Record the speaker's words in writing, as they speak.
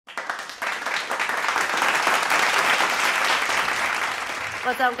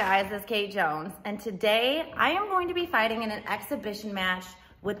What's up, guys? It's Kate Jones, and today I am going to be fighting in an exhibition match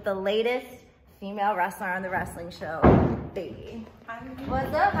with the latest female wrestler on the wrestling show, Baby.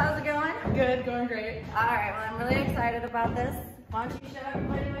 What's up? How's it going? Good, going great. All right, well, I'm really excited about this. Why don't you show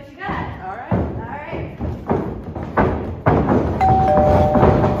everybody what you got? All right. All right.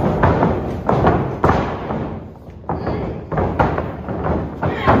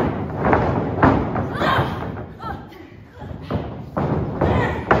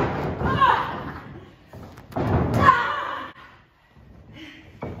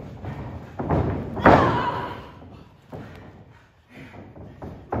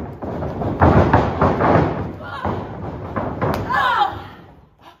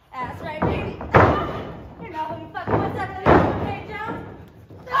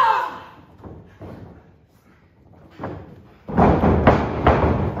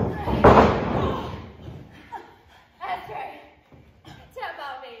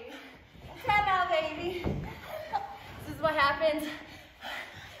 What happens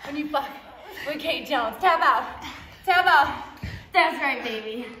when you fuck with Kate Jones. Tap out. Tap out. That's right,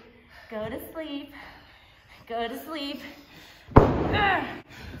 baby. Go to sleep. Go to sleep. Good enough.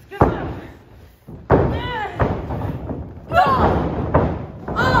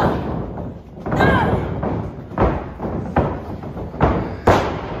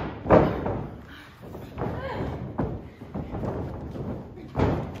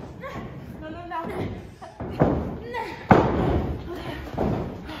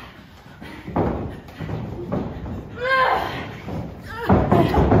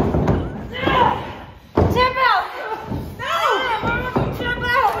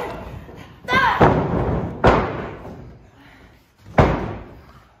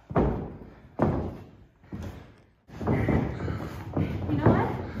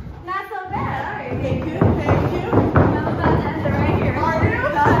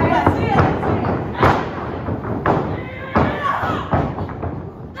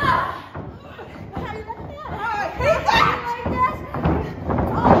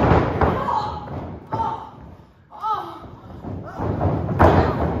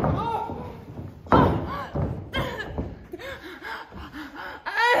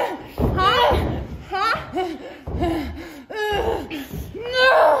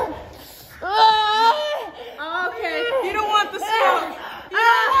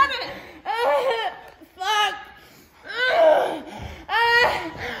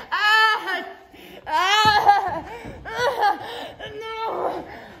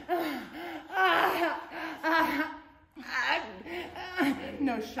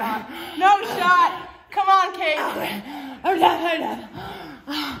 No shot. No shot. Come on, Kate.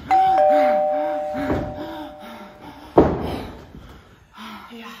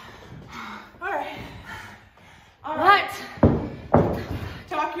 Yeah. All right. All right.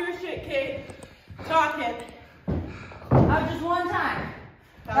 Talk your shit, Kate. Talk it. That was just one time.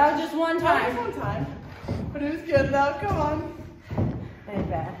 That was just one time. That was one time. But it was good though. Come on. It ain't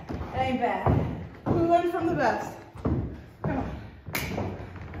bad. It ain't bad. Who learned from the best? Come on.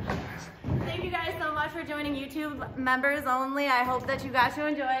 Thank you guys so much for joining YouTube members only. I hope that you got to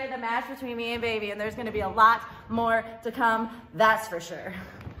enjoy the match between me and Baby, and there's going to be a lot more to come, that's for sure.